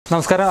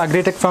നമസ്കാരം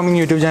agri tech farming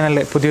YouTube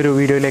ചാനലിലെ പുതിയൊരു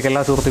വീഡിയോയിലേക്ക്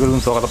എല്ലാ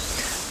സുഹൃത്തുക്കൾക്കും സ്വാഗതം.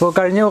 അപ്പോൾ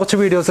കഴിഞ്ഞ കുറച്ച്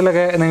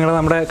വീഡിയോസിലൊക്കെ നിങ്ങൾ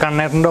നമ്മുടെ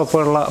കണ്ണേറിൻ്റെ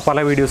ഒപ്പമുള്ള പല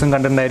വീഡിയോസും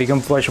കണ്ടിട്ടുണ്ടായിരിക്കും,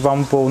 പശു ഫാം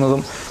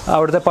പോകുന്നതും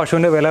അവിടുത്തെ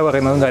പശുവിൻ്റെ വില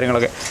പറയുന്നതും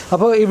കാര്യങ്ങളൊക്കെ.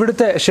 അപ്പോൾ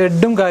ഇവിടുത്തെ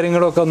ഷെഡും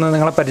കാര്യങ്ങളും ഒക്കെ ഒന്ന്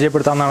നിങ്ങളെ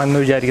പരിചയപ്പെടുത്താമെന്നാണ്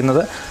ഇന്ന്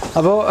വിചാരിക്കുന്നത്.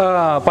 അപ്പോൾ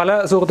പല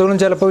സുഹൃത്തുക്കളും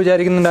ചിലപ്പോൾ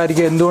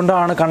വിചാരിക്കുന്നുണ്ടായിരിക്കും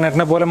എന്തുകൊണ്ടാണ്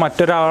കണ്ണേറിനെ പോലെ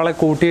മറ്റൊരാളെ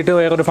കൂട്ടിയിട്ട്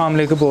വേറൊരു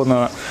ഫാമിലേക്ക്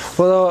പോകുന്നത്.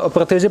 അപ്പോൾ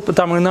പ്രത്യേകിച്ച്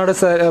തമിഴ്നാട്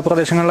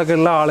പ്രദേശങ്ങളിലൊക്കെ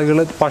ഉള്ള ആളുകൾ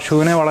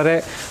പശുവിനെ വളരെ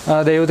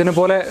ദൈവത്തിനെ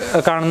പോലെ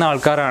കാണുന്ന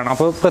ആൾക്കാരാണ്.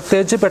 അപ്പോൾ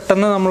പ്രത്യേകിച്ച്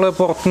പെട്ടെന്ന് നമ്മൾ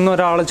പുറത്തുനിന്ന്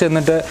ഒരാൾ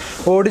ചെന്നിട്ട്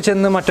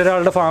ഓടിച്ചെന്ന്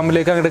മറ്റൊരാളുടെ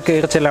ഫാമിലേക്ക് അങ്ങോട്ട്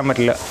കയറി ചെല്ലാൻ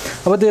പറ്റില്ല.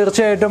 അപ്പോൾ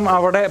തീർച്ചയായിട്ടും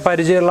അവിടെ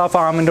പരിചയമുള്ള ആ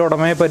ഫാമിൻ്റെ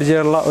ഉടമയെ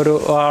പരിചയമുള്ള ഒരു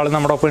ആൾ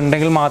നമ്മുടെ ഒപ്പം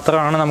ഉണ്ടെങ്കിൽ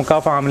മാത്രമാണ് നമുക്ക് ആ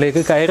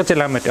ഫാമിലേക്ക് കയറി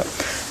ചെല്ലാൻ പറ്റുക.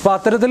 അപ്പോൾ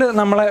അത്തരത്തിൽ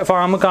നമ്മളെ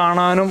ഫാം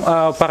കാണാനും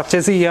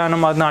പർച്ചേസ്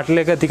ചെയ്യാനും അത്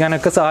നാട്ടിലേക്ക്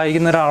എത്തിക്കാനൊക്കെ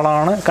സഹായിക്കുന്ന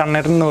ഒരാളാണ്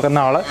കണ്ണേട്ടൻ എന്ന്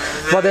പറയുന്ന ആൾ.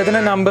 അപ്പോൾ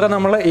അദ്ദേഹത്തിൻ്റെ നമ്പർ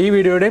നമ്മൾ ഈ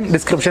വീഡിയോയുടെയും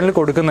ഡിസ്ക്രിപ്ഷനിൽ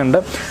കൊടുക്കുന്നുണ്ട്.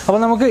 അപ്പോൾ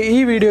നമുക്ക് ഈ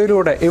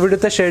വീഡിയോയിലൂടെ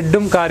ഇവിടുത്തെ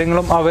ഷെഡും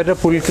കാര്യങ്ങളും അവരുടെ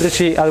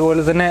പുൽകൃഷി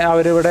അതുപോലെ തന്നെ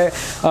അവരിവിടെ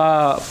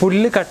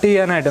പുല്ല് കട്ട്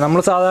ചെയ്യാനായിട്ട്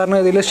നമ്മൾ സാധാരണ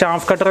ഇതിൽ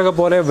ഷാഫ് കട്ടറൊക്കെ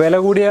പോലെ വില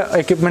കൂടിയ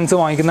എക്യുപ്മെൻറ്റ്സ്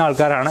വാങ്ങിക്കുന്ന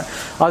ആൾക്കാരാണ്.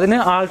 അതിന്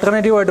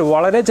ആൾട്ടർനേറ്റീവായിട്ട്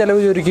വളരെ ചിലവ്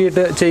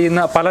ചുരുക്കിയിട്ട്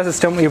ചെയ്യുന്ന പല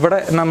സിസ്റ്റം ഇവിടെ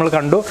നമ്മൾ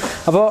കണ്ടു.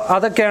 അപ്പോൾ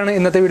അതൊക്കെയാണ്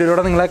ഇന്നത്തെ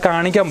വീഡിയോയിലൂടെ നിങ്ങളെ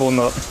കാണിക്കാൻ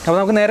പോകുന്നത്. അപ്പോൾ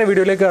നമുക്ക് നേരെ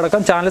വീഡിയോയിലേക്ക്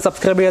കിടക്കാം. ചാനൽ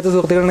സബ്സ്ക്രൈബ് ചെയ്യാത്ത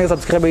സുഹൃത്തുക്കളുണ്ടെങ്കിൽ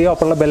സബ്സ്ക്രൈബ് ചെയ്യുക,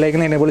 അപ്പോഴുള്ള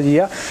ബെല്ലൈക്കൻ എനേബിൾ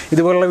ചെയ്യുക.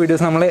 ഇതുപോലുള്ള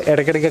വീഡിയോസ് നമ്മൾ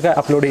ഇടയ്ക്കിടയ്ക്കൊക്കെ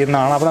അപ്ലോഡ്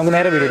ചെയ്യുന്നതാണ്. അപ്പോൾ നമുക്ക്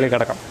നേരെ വീഡിയോയിലേക്ക്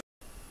കിടക്കാം.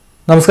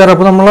 നമസ്കാരം.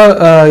 അപ്പോൾ നമ്മൾ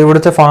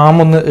ഇവിടുത്തെ ഫാം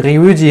ഒന്ന്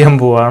റിവ്യൂ ചെയ്യാൻ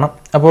പോവുകയാണ്.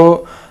 അപ്പോൾ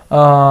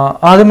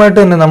ആദ്യമായിട്ട്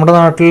തന്നെ നമ്മുടെ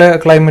നാട്ടിലെ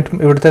ക്ലൈമറ്റും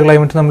ഇവിടുത്തെ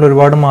ക്ലൈമറ്റും നമ്മൾ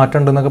ഒരുപാട് മാറ്റം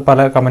ഉണ്ടെന്നൊക്കെ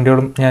പല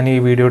കമൻറ്റുകളും ഞാൻ ഈ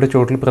വീഡിയോയുടെ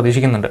ചോട്ടിൽ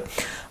പ്രതീക്ഷിക്കുന്നുണ്ട്.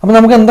 അപ്പോൾ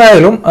നമുക്ക്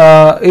എന്തായാലും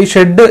ഈ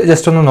ഷെഡ്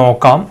ജസ്റ്റ് ഒന്ന്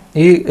നോക്കാം.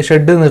 ഈ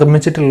ഷെഡ്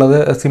നിർമ്മിച്ചിട്ടുള്ളത്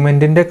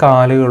സിമെൻറ്റിൻ്റെ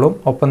കാലുകളും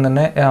ഒപ്പം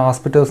തന്നെ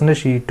ആസ്പെറ്റോസിൻ്റെ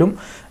ഷീറ്റും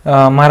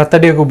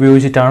മരത്തടിയൊക്കെ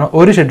ഉപയോഗിച്ചിട്ടാണ്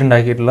ഒരു ഷെഡ്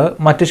ഉണ്ടാക്കിയിട്ടുള്ളത്.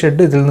 മറ്റ്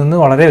ഷെഡ് ഇതിൽ നിന്ന്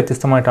വളരെ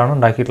വ്യത്യസ്തമായിട്ടാണ്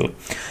ഉണ്ടാക്കിയിട്ടുള്ളത്.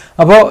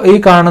 അപ്പോൾ ഈ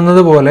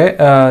കാണുന്നത് പോലെ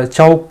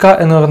ചൗക്ക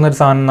എന്ന് പറയുന്നൊരു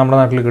സാധനം നമ്മുടെ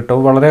നാട്ടിൽ കിട്ടും.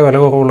 വളരെ വില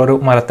കുറവുള്ളൊരു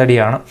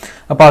മരത്തടിയാണ്.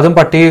 അപ്പോൾ അതും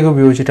പട്ടികയൊക്കെ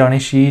ഉപയോഗിച്ചിട്ടാണ്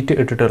ഈ ഷീറ്റ്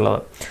ഇട്ടിട്ടുള്ളത്.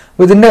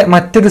 അപ്പോൾ ഇതിൻ്റെ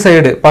മറ്റൊരു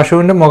സൈഡ്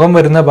പശുവിൻ്റെ മുഖം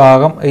വരുന്ന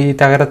ഭാഗം ഈ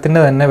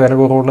തകരത്തിൻ്റെ തന്നെ വില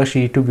കുറവുള്ള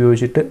ഷീറ്റ്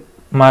ഉപയോഗിച്ചിട്ട്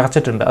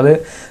മറച്ചിട്ടുണ്ട്. അത്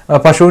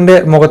പശുവിൻ്റെ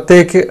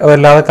മുഖത്തേക്ക്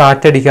വല്ലാതെ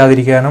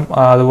കാറ്റടിക്കാതിരിക്കാനും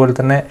അതുപോലെ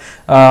തന്നെ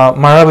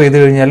മഴ പെയ്തു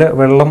കഴിഞ്ഞാൽ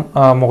വെള്ളം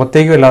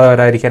മുഖത്തേക്ക് വല്ലാതെ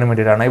വരാതിരിക്കാനും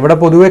വേണ്ടിയിട്ടാണ്. ഇവിടെ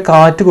പൊതുവെ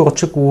കാറ്റ്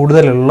കുറച്ച്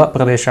കൂടുതലുള്ള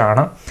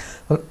പ്രദേശമാണ്.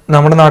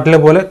 നമ്മുടെ നാട്ടിലെ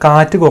പോലെ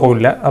കാറ്റ്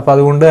കുറവില്ല. അപ്പോൾ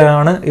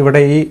അതുകൊണ്ടാണ്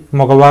ഇവിടെ ഈ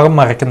മുഖഭാഗം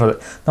മറയ്ക്കുന്നത്.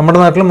 നമ്മുടെ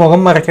നാട്ടിൽ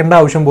മുഖം മറയ്ക്കേണ്ട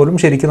ആവശ്യം പോലും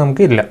ശരിക്കും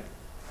നമുക്ക് ഇല്ല.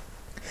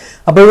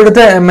 അപ്പോൾ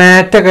ഇവിടുത്തെ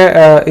മാറ്റൊക്കെ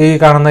ഈ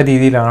കാണുന്ന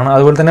രീതിയിലാണ്.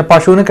 അതുപോലെ തന്നെ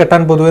പശുവിന്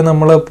കെട്ടാൻ പൊതുവെ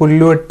നമ്മൾ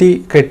പുല്ലുവട്ടി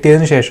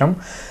കെട്ടിയതിന് ശേഷം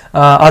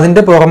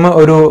അതിൻ്റെ പുറമെ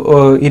ഒരു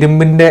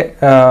ഇരുമ്പിൻ്റെ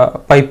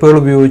പൈപ്പുകൾ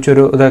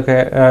ഉപയോഗിച്ചൊരു ഇതൊക്കെ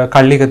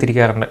കള്ളി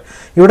കത്തിരിക്കാറുണ്ട്.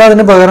 ഇവിടെ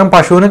അതിന് പകരം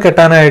പശുവിന്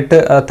കെട്ടാനായിട്ട്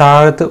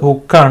താഴത്ത്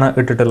ഹുക്കാണ്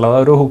ഇട്ടിട്ടുള്ളത്.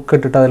 ഒരു ഹുക്ക്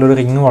ഇട്ടിട്ട് അതിലൊരു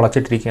റിങ്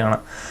വളച്ചിട്ടിരിക്കുകയാണ്.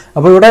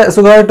 അപ്പോൾ ഇവിടെ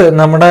സുഖമായിട്ട്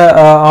നമ്മുടെ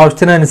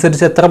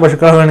ആവശ്യത്തിനനുസരിച്ച് എത്ര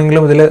പശുക്കളെ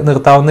വേണമെങ്കിലും ഇതിൽ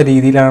നിർത്താവുന്ന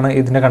രീതിയിലാണ്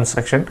ഇതിൻ്റെ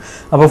കൺസ്ട്രക്ഷൻ.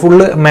 അപ്പോൾ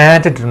ഫുള്ള്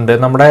മാറ്റ് ഇട്ടിട്ടുണ്ട്.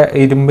 നമ്മുടെ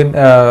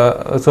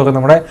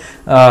നമ്മുടെ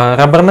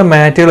റബ്ബറിൻ്റെ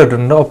മാറ്റുകൾ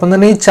ഇട്ടിട്ടുണ്ട്. ഒപ്പം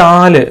തന്നെ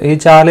ഈ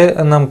ചാല്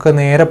നമുക്ക്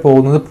നേരെ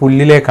പോകുന്നത്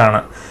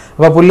പുല്ലിലേക്കാണ്.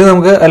 അപ്പോൾ പുല്ല്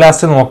നമുക്ക്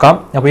ലാസ്റ്റ് നോക്കാം.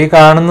 അപ്പോൾ ഈ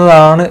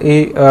കാണുന്നതാണ് ഈ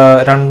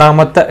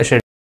രണ്ടാമത്തെ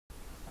ഷെഡ്.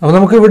 അപ്പോൾ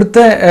നമുക്ക്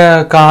ഇവിടുത്തെ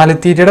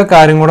കാലിത്തീറ്റയുടെ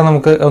കാര്യം കൂടെ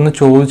നമുക്ക് ഒന്ന്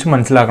ചോദിച്ച്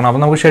മനസ്സിലാക്കണം.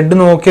 അപ്പോൾ നമുക്ക് ഷെഡ്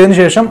നോക്കിയതിന്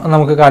ശേഷം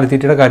നമുക്ക്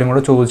കാലിത്തീറ്റയുടെ കാര്യം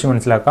കൂടെ ചോദിച്ച്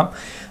മനസ്സിലാക്കാം.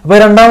 അപ്പോൾ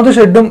രണ്ടാമത്തെ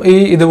ഷെഡും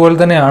ഇതുപോലെ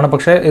തന്നെയാണ്.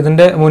 പക്ഷേ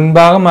ഇതിൻ്റെ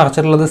മുൻഭാഗം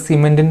മറച്ചിട്ടുള്ളത്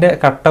സിമെൻറ്റിൻ്റെ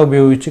കട്ട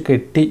ഉപയോഗിച്ച്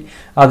കെട്ടി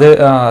അത്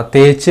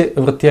തേച്ച്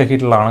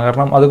വൃത്തിയാക്കിയിട്ടുള്ളതാണ്.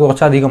 കാരണം അത്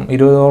കുറച്ചധികം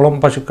 20ഓളം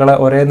പശുക്കളെ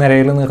ഒരേ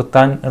നിരയിൽ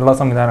നിർത്താൻ ഉള്ള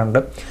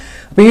സംവിധാനമുണ്ട്.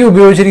 അപ്പോൾ ഈ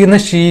ഉപയോഗിച്ചിരിക്കുന്ന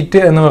ഷീറ്റ്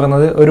എന്ന്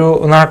പറയുന്നത് ഒരു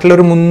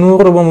നാട്ടിലൊരു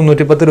 300 രൂപ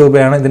 310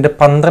 രൂപയാണ്. ഇതിൻ്റെ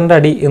 12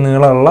 അടി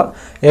നീളമുള്ള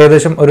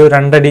ഏകദേശം ഒരു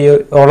 2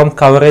 അടിയോളം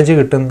കവറേജ്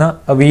കിട്ടുന്ന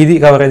വീതി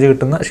കവറേജ്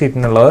കിട്ടുന്ന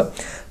ഷീറ്റിനുള്ളത്.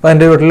 അപ്പോൾ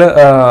എൻ്റെ വീട്ടിൽ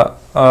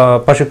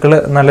പശുക്കൾ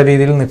നല്ല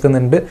രീതിയിൽ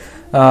നിൽക്കുന്നുണ്ട്.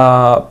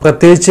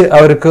 പ്രത്യേകിച്ച്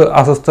അവർക്ക്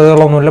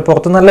അസ്വസ്ഥതകളൊന്നുമില്ല.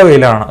 പുറത്ത് നല്ല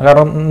വെയിലാണ്.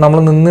 കാരണം നമ്മൾ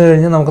നിന്ന്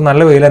കഴിഞ്ഞാൽ നമുക്ക്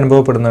നല്ല വെയിൽ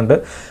അനുഭവപ്പെടുന്നുണ്ട്.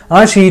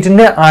 ആ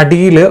ഷീറ്റിൻ്റെ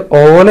അടിയിൽ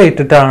ഓല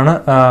ഇട്ടിട്ടാണ്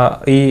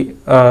ഈ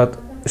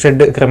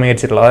ഷെഡ്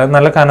ക്രമീകരിച്ചിട്ടുള്ളത്. അതായത്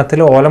നല്ല കനത്തിൽ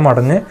ഓല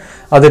മടഞ്ഞ്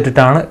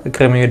അതിട്ടിട്ടാണ്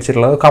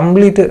ക്രമീകരിച്ചിട്ടുള്ളത്.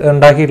 കംപ്ലീറ്റ്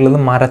ഉണ്ടാക്കിയിട്ടുള്ളത്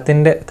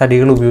മരത്തിൻ്റെ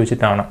തടികൾ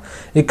ഉപയോഗിച്ചിട്ടാണ്.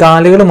 ഈ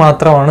കാലുകൾ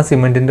മാത്രമാണ്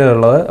സിമെൻറ്റിൻ്റെ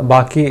ഉള്ളത്.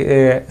 ബാക്കി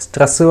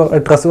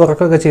ഡ്രസ്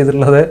വർക്കൊക്കെ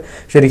ചെയ്തിട്ടുള്ളത്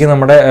ശരിക്കും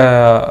നമ്മുടെ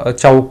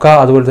ചൗക്ക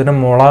അതുപോലെ തന്നെ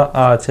മുള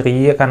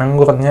ചെറിയ കനം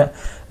കുറഞ്ഞ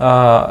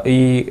ഈ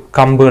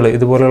കമ്പുകൾ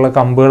ഇതുപോലെയുള്ള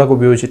കമ്പുകളൊക്കെ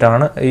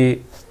ഉപയോഗിച്ചിട്ടാണ് ഈ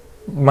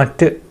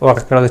മറ്റ്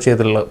വർക്കുകളൊക്കെ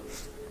ചെയ്തിട്ടുള്ളത്.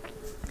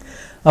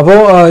 അപ്പോൾ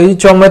ഈ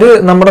ചുമര്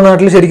നമ്മുടെ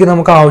നാട്ടിൽ ശരിക്കും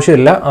നമുക്ക്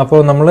ആവശ്യമില്ല. അപ്പോൾ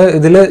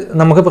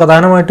നമുക്ക്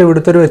പ്രധാനമായിട്ട്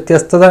ഇവിടുത്തെ ഒരു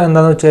വ്യത്യസ്തത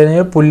എന്താണെന്ന് വെച്ച്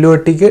കഴിഞ്ഞാൽ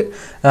പുല്ലുവട്ടിക്ക്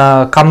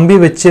കമ്പി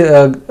വെച്ച്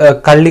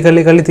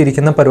കള്ളി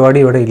തിരിക്കുന്ന പരിപാടി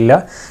ഇവിടെ ഇല്ല.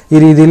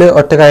 ഈ രീതിയിൽ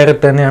ഒറ്റ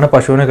കയറിട്ട് തന്നെയാണ്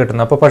പശുവിനെ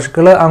കെട്ടുന്നത്. അപ്പോൾ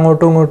പശുക്കൾ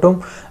അങ്ങോട്ടും ഇങ്ങോട്ടും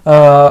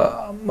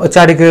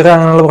ചാടി കയറുക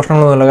അങ്ങനെയുള്ള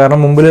പ്രശ്നങ്ങളൊന്നുമില്ല.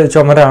 കാരണം മുമ്പിൽ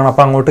ചുമരാണ്.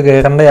 അപ്പോൾ അങ്ങോട്ട്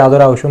കയറേണ്ട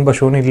യാതൊരു ആവശ്യവും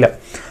പശുവിനില്ല.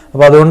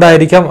 അപ്പോൾ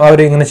അതുകൊണ്ടായിരിക്കാം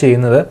അവരിങ്ങനെ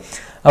ചെയ്യുന്നത്.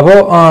 അപ്പോൾ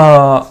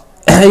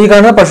ഈ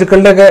കാണുന്ന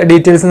പശുക്കളുടെയൊക്കെ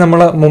ഡീറ്റെയിൽസ് നമ്മൾ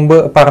മുമ്പ്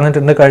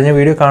പറഞ്ഞിട്ടുണ്ട്. കഴിഞ്ഞ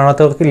വീഡിയോ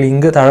കാണാത്തവർക്ക്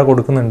ലിങ്ക് താഴെ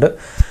കൊടുക്കുന്നുണ്ട്.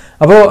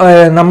 അപ്പോൾ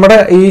നമ്മുടെ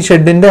ഈ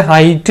ഷെഡിൻ്റെ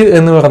ഹൈറ്റ്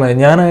എന്ന്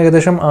പറഞ്ഞത് ഞാൻ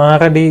ഏകദേശം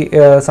 6 അടി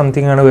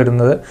സംതിങ് ആണ്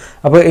വരുന്നത്.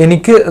 അപ്പോൾ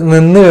എനിക്ക്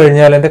നിന്ന്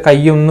കഴിഞ്ഞാൽ എൻ്റെ കൈ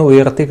ഒന്ന്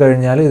ഉയർത്തി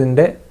കഴിഞ്ഞാൽ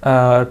ഇതിൻ്റെ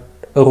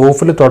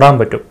റൂഫിൽ തൊടാൻ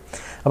പറ്റും.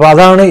 അപ്പോൾ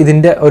അതാണ്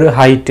ഇതിൻ്റെ ഒരു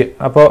ഹൈറ്റ്.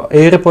 അപ്പോൾ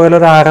ഏറിപ്പോയാൽ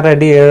ഒരു 6.5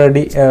 അടി 7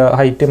 അടി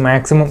ഹൈറ്റ്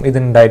മാക്സിമം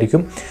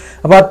ഇതിനുണ്ടായിരിക്കും.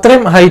 അപ്പോൾ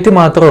അത്രയും ഹൈറ്റ്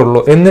മാത്രമേ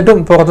ഉള്ളൂ. എന്നിട്ടും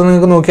പുറത്ത്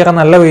നിങ്ങൾക്ക് നോക്കിയാൽ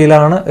നല്ല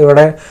വെയിലാണ്.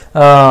 ഇവിടെ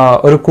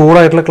ഒരു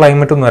കൂളായിട്ടുള്ള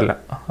ക്ലൈമറ്റ് ഒന്നുമല്ല.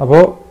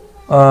 അപ്പോൾ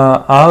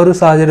ആ ഒരു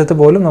സാഹചര്യത്തിൽ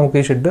പോലും നമുക്ക്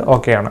ഈ ഷെഡ്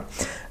ഓക്കെയാണ്.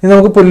 ഇനി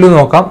നമുക്ക് പുല്ല്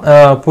നോക്കാം.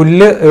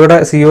 പുല്ല് ഇവിടെ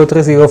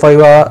CO3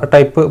 CO5 ആ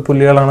ടൈപ്പ്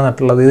പുല്ലുകളാണ്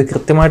നട്ടുള്ളത്. ഇത്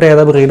കൃത്യമായിട്ട്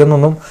ഏതാ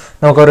ബ്രീഡെന്നൊന്നും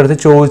നമുക്ക് അവരുടെ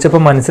അടുത്ത്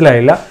ചോദിച്ചപ്പോൾ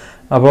മനസ്സിലായില്ല.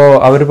 അപ്പോൾ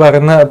അവർ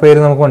പറയുന്ന പേര്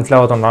നമുക്ക്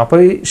മനസ്സിലാവാത്തതുകൊണ്ടാണ്.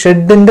 അപ്പോൾ ഈ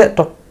ഷെഡിൻ്റെ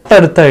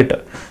തൊട്ടടുത്തായിട്ട്,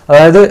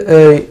 അതായത്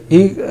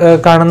ഈ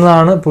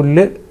കാണുന്നതാണ്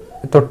പുല്ല്,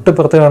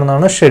 തൊട്ടിപ്പുറത്ത്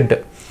കാണുന്നതാണ് ഷെഡ്.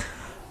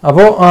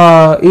 അപ്പോൾ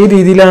ഈ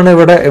രീതിയിലാണ്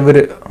ഇവിടെ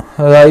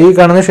ഈ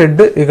കാണുന്ന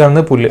ഷെഡ്, ഈ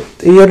കാണുന്ന പുല്ല്,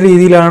 ഈ ഒരു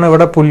രീതിയിലാണ്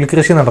ഇവിടെ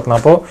പുൽകൃഷി നടത്തുന്നത്.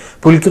 അപ്പോൾ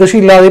പുൽകൃഷി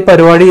ഇല്ലാതെ ഈ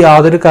പരിപാടി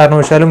യാതൊരു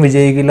കാരണവശാലും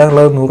വിജയിക്കില്ല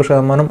എന്നുള്ളത്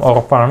 100%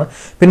 ഉറപ്പാണ്.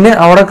 പിന്നെ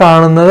അവിടെ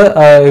കാണുന്നത്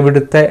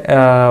ഇവിടുത്തെ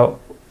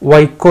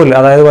വൈക്കോൽ,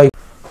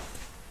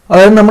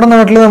 അതായത് നമ്മുടെ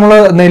നാട്ടിൽ നമ്മൾ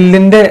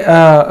നെല്ലിൻ്റെ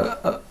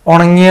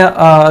ഉണങ്ങിയ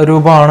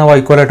രൂപമാണ്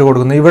വൈക്കോലായിട്ട്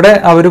കൊടുക്കുന്നത്. ഇവിടെ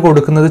അവർ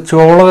കൊടുക്കുന്നത്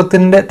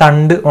ചോളകത്തിൻ്റെ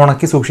തണ്ട്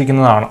ഉണക്കി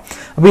സൂക്ഷിക്കുന്നതാണ്.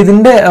 അപ്പോൾ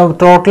ഇതിൻ്റെ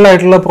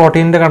ടോട്ടലായിട്ടുള്ള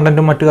പ്രോട്ടീൻ്റെ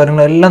കണ്ടൻറ്റും മറ്റു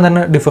കാര്യങ്ങളും എല്ലാം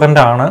തന്നെ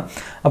ഡിഫറെൻ്റ് ആണ്.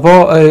 അപ്പോൾ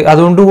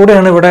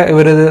അതുകൊണ്ടുകൂടെയാണ് ഇവിടെ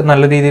ഇവരിത്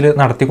നല്ല രീതിയിൽ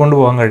നടത്തിക്കൊണ്ട്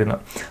പോകാൻ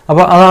കഴിയുന്നത്.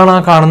 അപ്പോൾ അതാണ് ആ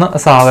കാണുന്ന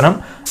സാധനം.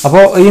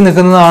 അപ്പോൾ ഈ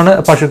നിൽക്കുന്നതാണ്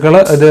പശുക്കൾ.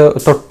 ഇത്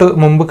തൊട്ട്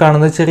മുമ്പ്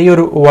കാണുന്നത്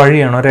ചെറിയൊരു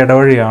വഴിയാണ്, ഒരു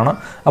ഇടവഴിയാണ്.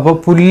 അപ്പോൾ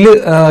പുല്ല്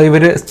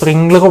ഇവർ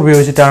സ്പ്രിംഗ്ലർ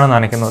ഉപയോഗിച്ചിട്ടാണ്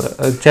നനയ്ക്കുന്നത്.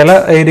 ചില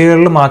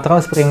ഏരിയകളിൽ മാത്രം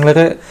സ്പ്രിംഗ്ലർ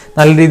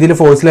നല്ല രീതിയിൽ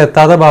ഫോഴ്സിൽ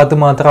എത്താത്ത ഭാഗത്ത്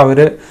മാത്രം അവർ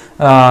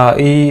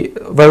ഈ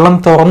വെള്ളം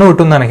തുറന്നു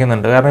വിട്ടും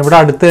നനയ്ക്കുന്നുണ്ട്. കാരണം ഇവിടെ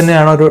അടുത്ത്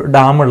തന്നെയാണ് ഒരു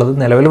ഡാം ഉള്ളത്.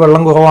 നിലവിൽ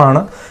വെള്ളം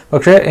കുറവാണ്,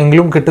 പക്ഷേ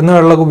എങ്കിലും കിട്ടുന്ന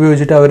വെള്ളമൊക്കെ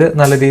ഉപയോഗിച്ചിട്ട് അവർ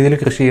നല്ല രീതിയിൽ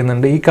കൃഷി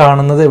ചെയ്യുന്നുണ്ട്. ഈ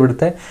കാണുന്നത്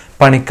ഇവിടുത്തെ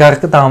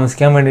പണിക്കാർക്ക്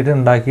താമസിക്കാൻ വേണ്ടിയിട്ട്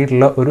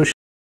ഉണ്ടാക്കിയിട്ടുള്ള ഒരു.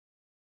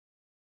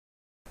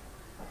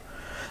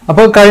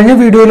 അപ്പോൾ കഴിഞ്ഞ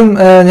വീഡിയോയിലും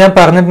ഞാൻ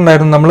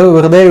പറഞ്ഞിട്ടുണ്ടായിരുന്നു, നമ്മൾ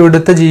വെറുതെ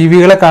ഇവിടുത്തെ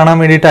ജീവികളെ കാണാൻ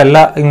വേണ്ടിയിട്ടല്ല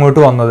ഇങ്ങോട്ട്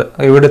വന്നത്.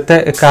 ഇവിടുത്തെ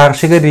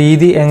കാർഷിക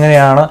രീതി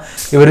എങ്ങനെയാണ്,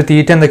 ഇവർ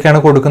തീറ്റ എന്തൊക്കെയാണ്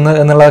കൊടുക്കുന്നത്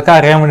എന്നുള്ളതൊക്കെ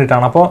അറിയാൻ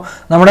വേണ്ടിയിട്ടാണ്. അപ്പോൾ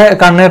നമ്മുടെ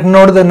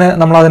കണ്ണേട്ടനോട് തന്നെ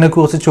നമ്മൾ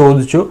അതിനെക്കുറിച്ച്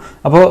ചോദിച്ചു.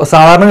 അപ്പോൾ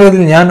സാധാരണ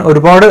ഗതിയിൽ ഞാൻ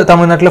ഒരുപാട്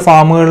തമിഴ്നാട്ടിലെ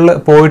ഫാമുകളിൽ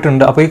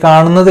പോയിട്ടുണ്ട്. അപ്പോൾ ഈ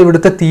കാണുന്നത്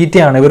ഇവിടുത്തെ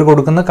തീറ്റയാണ്, ഇവർ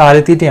കൊടുക്കുന്ന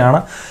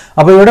കാലിത്തീറ്റയാണ്.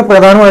 അപ്പോൾ ഇവിടെ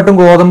പ്രധാനമായിട്ടും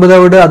ഗോതമ്പ്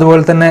തവിട്,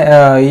 അതുപോലെ തന്നെ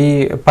ഈ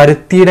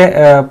പരുത്തിയുടെ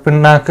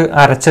പിണ്ണാക്ക്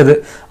അരച്ചത്,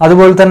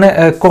 അതുപോലെ തന്നെ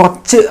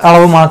കുറച്ച്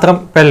അളവ് മാത്രം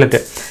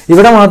പെല്ലറ്റ്.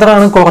 ഇവിടെ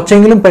മാത്രമാണ്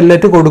കുറച്ചെങ്കിലും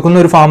പെല്ലറ്റ്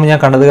കൊടുക്കുന്ന ഒരു ഫാം ഞാൻ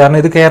കണ്ടത്. കാരണം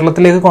ഇത്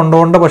കേരളത്തിലേക്ക്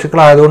കൊണ്ടുപോകേണ്ട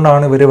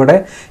പശുക്കളായതുകൊണ്ടാണ് ഇവരിവിടെ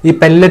ഈ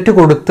പെല്ലറ്റ്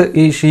കൊടുത്ത്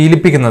ഈ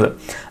ശീലിപ്പിക്കുന്നത്.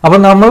 അപ്പം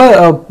നമ്മൾ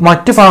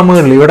മറ്റ്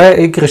ഫാമുകളിൽ, ഇവിടെ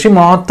ഈ കൃഷി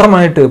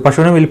മാത്രമായിട്ട്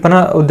പശുവിനെ വിൽപ്പന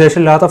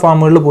ഉദ്ദേശമില്ലാത്ത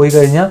ഫാമുകളിൽ പോയി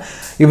കഴിഞ്ഞാൽ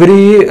ഇവർ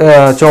ഈ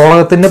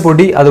ചോളകത്തിൻ്റെ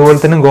പൊടി, അതുപോലെ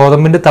തന്നെ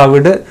ഗോതമ്പിൻ്റെ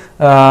തവിട്,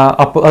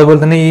 അതുപോലെ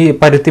തന്നെ ഈ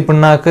പരുത്തി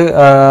പിണ്ണാക്ക്,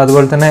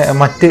 അതുപോലെ തന്നെ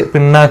മറ്റ്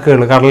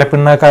പിണ്ണാക്കുകൾ, കടല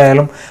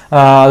പിണ്ണാക്കായാലും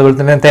അതുപോലെ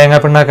തന്നെ തേങ്ങാ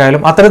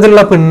പിണ്ണാക്കായാലും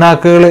അത്തരത്തിലുള്ള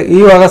പിണ്ണാക്കുകൾ,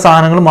 ഈ വക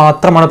സാധനങ്ങൾ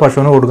മാത്രമാണ്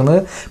പശുവിന്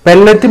കൊടുക്കുന്നത്.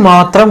 പെല്ലറ്റ്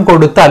മാത്രം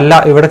കൊടുത്തല്ല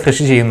ഇവിടെ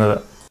കൃഷി ചെയ്യുന്നത്.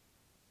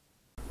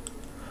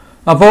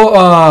 അപ്പോൾ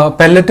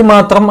പെല്ലറ്റ്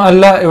മാത്രം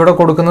അല്ല ഇവിടെ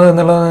കൊടുക്കുന്നത്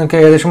എന്നുള്ളത് നിങ്ങൾക്ക്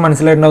ഏകദേശം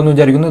മനസ്സിലായിട്ടുണ്ടാവുമെന്ന്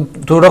വിചാരിക്കുന്നു.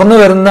 തുടർന്ന്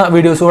വരുന്ന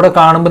വീഡിയോസ് കൂടെ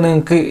കാണുമ്പോൾ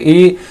നിങ്ങൾക്ക് ഈ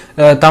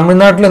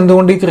തമിഴ്നാട്ടിൽ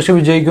എന്തുകൊണ്ട് ഈ കൃഷി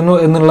വിജയിക്കുന്നു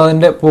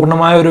എന്നുള്ളതിൻ്റെ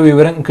പൂർണ്ണമായ ഒരു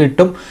വിവരം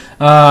കിട്ടും.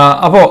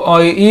 അപ്പോൾ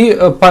ഈ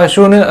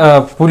പശുവിന്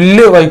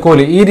പുല്ല്,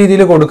 വൈക്കോല് ഈ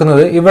രീതിയിൽ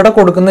കൊടുക്കുന്നത്, ഇവിടെ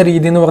കൊടുക്കുന്ന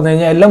രീതി എന്ന് പറഞ്ഞു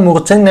കഴിഞ്ഞാൽ എല്ലാം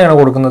മുറിച്ച് തന്നെയാണ്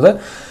കൊടുക്കുന്നത്.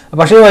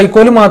 പക്ഷേ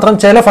വൈക്കോല് മാത്രം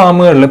ചില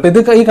ഫാമുകളിൽ, ഇപ്പോൾ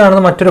ഇത് ഈ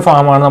കാണുന്ന മറ്റൊരു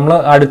ഫാമാണ്, നമ്മൾ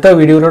അടുത്ത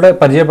വീഡിയോയിലൂടെ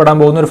പരിചയപ്പെടാൻ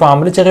പോകുന്ന ഒരു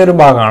ഫാമിൽ ചെറിയൊരു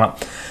ഭാഗമാണ്.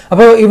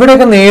 അപ്പോൾ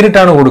ഇവിടെയൊക്കെ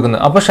നേരിട്ടാണ്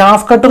കൊടുക്കുന്നത്. അപ്പോൾ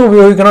ഷാഫ് കട്ടർ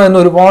ഉപയോഗിക്കണോ എന്ന്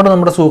ഒരുപാട്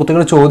നമ്മുടെ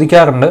സുഹൃത്തുക്കൾ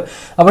ചോദിക്കാറുണ്ട്.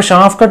 അപ്പോൾ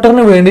ഷാഫ്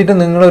കട്ടറിന് വേണ്ടിയിട്ട്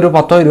നിങ്ങളൊരു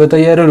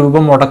 10,000-25,000 രൂപ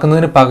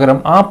മുടക്കുന്നതിന് പകരം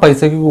ആ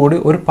പൈസയ്ക്ക് കൂടി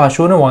ഒരു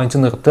പശുവിനെ വാങ്ങിച്ച്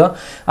നിർത്തുക.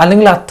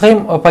 അല്ലെങ്കിൽ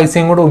അത്രയും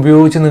പൈസയും കൂടെ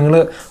ഉപയോഗിച്ച് നിങ്ങൾ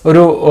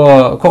ഒരു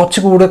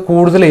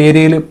കൂടുതൽ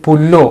ഏരിയയിൽ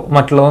പുല്ലോ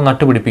മറ്റുള്ളതോ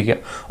നട്ടുപിടിപ്പിക്കുക.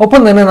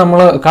 ഒപ്പം തന്നെ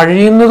നമ്മൾ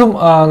കഴിയുന്നതും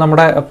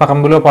നമ്മുടെ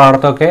പറമ്പിലോ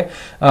പാടത്തൊക്കെ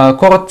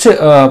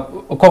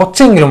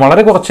കുറച്ചെങ്കിലും,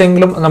 വളരെ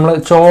കുറച്ചെങ്കിലും നമ്മൾ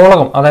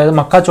ചോളകം, അതായത്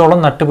മക്കാച്ചോളം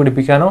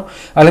നട്ടുപിടിപ്പിക്കാനോ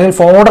അല്ലെങ്കിൽ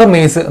ഫോഡർ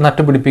മേസ്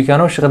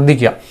നട്ടുപിടിപ്പിക്കാനോ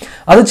ശ്രദ്ധിക്കുക.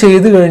 അത്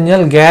ചെയ്തു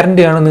കഴിഞ്ഞാൽ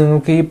ഗ്യാരണ്ടിയാണ്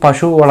നിങ്ങൾക്ക് ഈ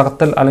പശു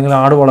വളർത്തൽ അല്ലെങ്കിൽ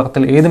ആട്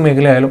വളർത്തൽ ഏത്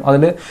മേഖലയായാലും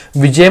അതിൽ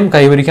വിജയം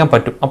കൈവരിക്കാൻ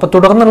പറ്റും. അപ്പോൾ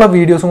തുടർന്നുള്ള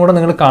വീഡിയോസും കൂടെ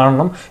നിങ്ങൾ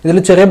കാണണം. ഇതിൽ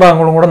ചെറിയ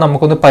ഭാഗങ്ങളും കൂടെ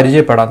നമുക്കൊന്ന്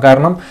പരിചയപ്പെടാം.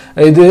 കാരണം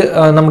ഇത്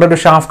നമ്മുടെ ഒരു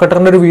ഷാഫ്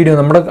കട്ടറിൻ്റെ ഒരു വീഡിയോ,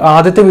 നമ്മുടെ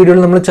ആദ്യത്തെ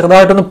വീഡിയോയിൽ നമ്മൾ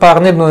ചെറുതായിട്ടൊന്ന്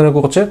പറഞ്ഞിരുന്നു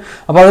അതിനെക്കുറിച്ച്.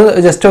 അപ്പോൾ അത്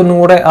ജസ്റ്റ് ഒന്നും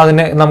കൂടെ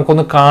അതിനെ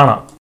നമുക്കൊന്ന്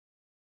കാണാം.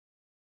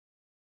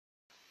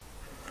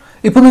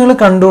 ഇപ്പോൾ നിങ്ങൾ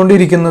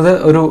കണ്ടുകൊണ്ടിരിക്കുന്നത്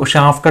ഒരു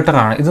ഷാഫ്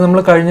കട്ടറാണ്. ഇത് നമ്മൾ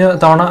കഴിഞ്ഞ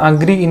തവണ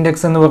അഗ്രി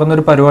ഇൻഡെക്സ് എന്ന് പറയുന്ന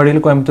ഒരു പരിപാടിയിൽ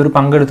കോയമ്പത്തൂർ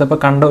പങ്കെടുത്തപ്പോൾ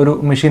കണ്ട ഒരു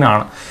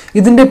മെഷീനാണ്.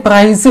 ഇതിൻ്റെ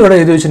പ്രൈസ് ഇവിടെ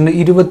എഴുതി വെച്ചിട്ടുണ്ട്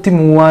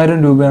 23,000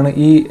 രൂപയാണ്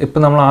ഈ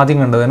ഇപ്പോൾ നമ്മൾ ആദ്യം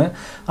കണ്ടതിന്.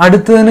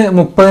 അടുത്തതിന്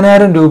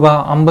 30,000 രൂപ,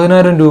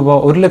 50,000 രൂപ,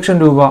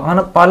 1,00,000 രൂപ,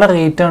 അങ്ങനെ പല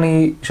റേറ്റാണ്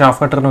ഈ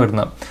ഷാഫ് കട്ടറിന്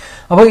വരുന്നത്.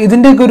 അപ്പോൾ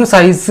ഇതിൻ്റെയൊക്കെ ഒരു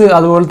സൈസ്,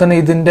 അതുപോലെ തന്നെ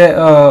ഇതിൻ്റെ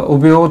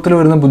ഉപയോഗത്തിൽ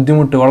വരുന്ന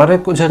ബുദ്ധിമുട്ട്, വളരെ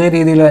ചെറിയ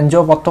രീതിയിൽ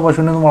 5-10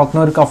 പശുവിനെ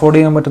വളർത്തുന്നവർക്ക് അഫോർഡ്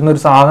ചെയ്യാൻ പറ്റുന്ന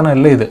ഒരു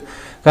സാധനമല്ല ഇത്.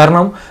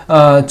 കാരണം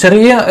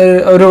ചെറിയ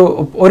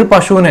ഒരു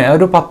പശുവിനെ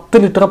ഒരു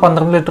 10 ലിറ്റർ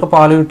 12 ലിറ്റർ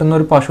പാല് കിട്ടുന്ന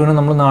ഒരു പശുവിനെ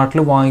നമ്മൾ നാട്ടിൽ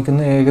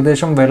വാങ്ങിക്കുന്ന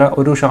ഏകദേശം വില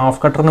ഒരു ഷാഫ്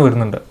കട്ടറിന്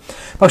വരുന്നുണ്ട്.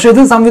 പക്ഷേ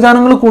ഇത്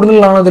സംവിധാനങ്ങൾ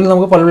കൂടുതലാണ്. ഇതിൽ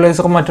നമുക്ക്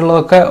പൾവറൈസറും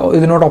മറ്റുള്ളതൊക്കെ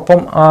ഇതിനോടൊപ്പം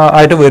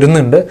ആയിട്ട്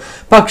വരുന്നുണ്ട്.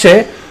 പക്ഷേ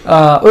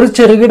ഒരു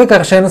ചെറുകിട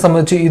കർഷകനെ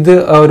സംബന്ധിച്ച് ഇത്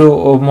ഒരു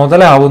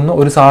മുതലാവുന്ന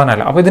ഒരു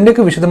സാധനമല്ല. അപ്പോൾ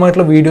ഇതിൻ്റെയൊക്കെ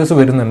വിശദമായിട്ടുള്ള വീഡിയോസ്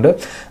വരുന്നുണ്ട്.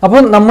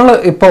 അപ്പോൾ നമ്മൾ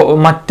ഇപ്പോൾ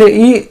മറ്റേ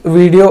ഈ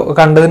വീഡിയോ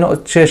കണ്ടതിന്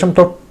ശേഷം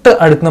തൊട്ട്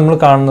അടുത്ത് നമ്മൾ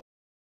കാണുന്നത്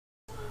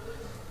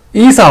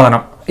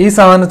ഈ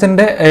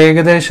സാധനത്തിൻ്റെ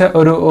ഏകദേശം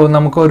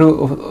നമുക്കൊരു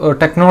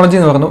ടെക്നോളജി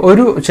എന്ന് പറയുന്നത്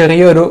ഒരു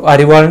ചെറിയൊരു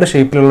അരിവാളിൻ്റെ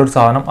ഷേപ്പിലുള്ള ഒരു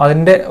സാധനം,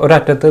 അതിൻ്റെ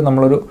ഒരറ്റത്ത്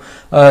നമ്മളൊരു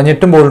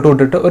ഞെട്ടും ബോൾട്ടും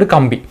ഇട്ടിട്ട് ഒരു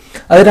കമ്പി,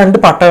 അത് 2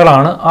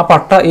 പട്ടകളാണ്. ആ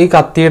പട്ട ഈ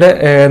കത്തിയുടെ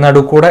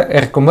നടുക്കൂടെ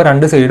ഇറക്കുമ്പോൾ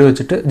 2 സൈഡ്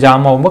വെച്ചിട്ട്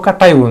ജാം ആവുമ്പോൾ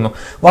കട്ടായി പോകുന്നു.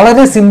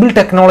 വളരെ സിമ്പിൾ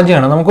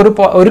ടെക്നോളജിയാണ്. നമുക്കൊരു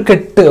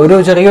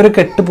ചെറിയൊരു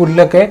കെട്ട്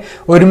പുല്ലൊക്കെ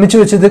ഒരുമിച്ച്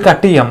വെച്ച് ഇത്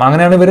കട്ട് ചെയ്യാം.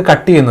 അങ്ങനെയാണ് ഇവർ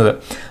കട്ട് ചെയ്യുന്നത്.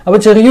 അപ്പോൾ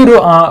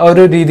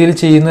ഒരു രീതിയിൽ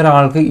ചെയ്യുന്ന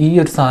ഒരാൾക്ക് ഈ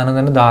ഒരു സാധനം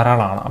തന്നെ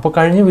ധാരാളമാണ്. അപ്പോൾ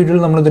കഴിഞ്ഞ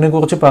വീഡിയോയിൽ നമ്മൾ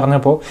ഇതിനെക്കുറിച്ച്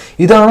പറഞ്ഞപ്പോൾ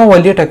ഇതാണോ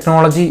വലിയ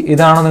ടെക്നോളജി,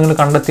 ഇതാണോ നിങ്ങൾ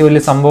കണ്ടെത്തിയ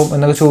വലിയ സംഭവം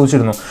എന്നൊക്കെ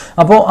ചോദിച്ചിരുന്നു.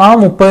 അപ്പോൾ ആ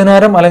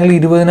 30,000 അല്ലെങ്കിൽ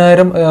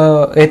 20,000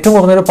 ഏറ്റവും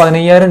കുറഞ്ഞൊരു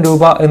 15,000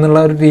 രൂപ എന്നുള്ള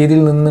ഒരു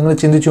രീതിയിൽ നിന്ന് നിങ്ങൾ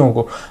ചിന്തിച്ചു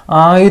നോക്കൂ.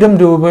 1000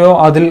 രൂപയോ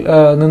അതിൽ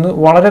നിന്ന്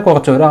വളരെ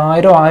കുറച്ചോ ഒരു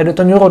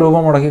 1000-1500 രൂപ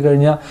മുടക്കി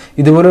കഴിഞ്ഞാൽ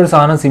ഇതുപോലൊരു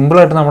സാധനം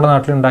സിമ്പിളായിട്ട് നമ്മുടെ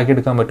നാട്ടിൽ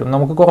ഉണ്ടാക്കിയെടുക്കാൻ പറ്റും.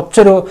 നമുക്ക്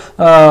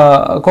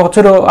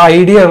കുറച്ചൊരു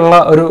ഐഡിയ ഉള്ള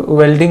ഒരു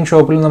വെൽഡിംഗ്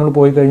ഷോപ്പിൽ നമ്മൾ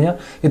പോയി കഴിഞ്ഞാൽ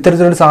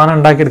ഇത്തരത്തിലൊരു സാധനം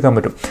ഉണ്ടാക്കിയെടുക്കാൻ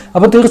പറ്റും.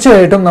 അപ്പോൾ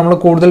തീർച്ചയായിട്ടും നമ്മൾ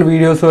കൂടുതൽ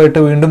വീഡിയോസുമായിട്ട്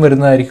വീണ്ടും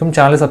വരുന്നതായിരിക്കും.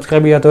 ചാനൽ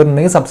സബ്സ്ക്രൈബ്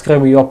ചെയ്യാത്തവരുണ്ടെങ്കിൽ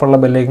സബ്സ്ക്രൈബ് ചെയ്യുക, ഒപ്പമുള്ള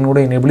ബെല്ലൈക്കൻ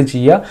കൂടെ എനേബിൾ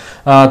ചെയ്യുക.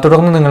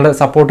 തുടർന്ന് നിങ്ങളുടെ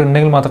സപ്പോർട്ട്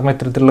ഉണ്ടെങ്കിൽ മാത്രമേ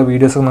ഇത്തരത്തിലുള്ള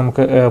വീഡിയോസ്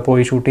നമുക്ക്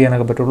പോയി ഷൂട്ട്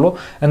ചെയ്യാനൊക്കെ പറ്റുള്ളൂ.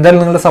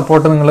 എന്തായാലും നിങ്ങളുടെ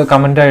സപ്പോർട്ട് നിങ്ങൾ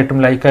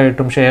കമൻറ്റായിട്ടും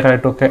ലൈക്കായിട്ടും ഷെയർ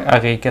ആയിട്ടും ഒക്കെ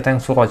അറിയിക്കുക.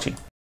 Thanks for watching.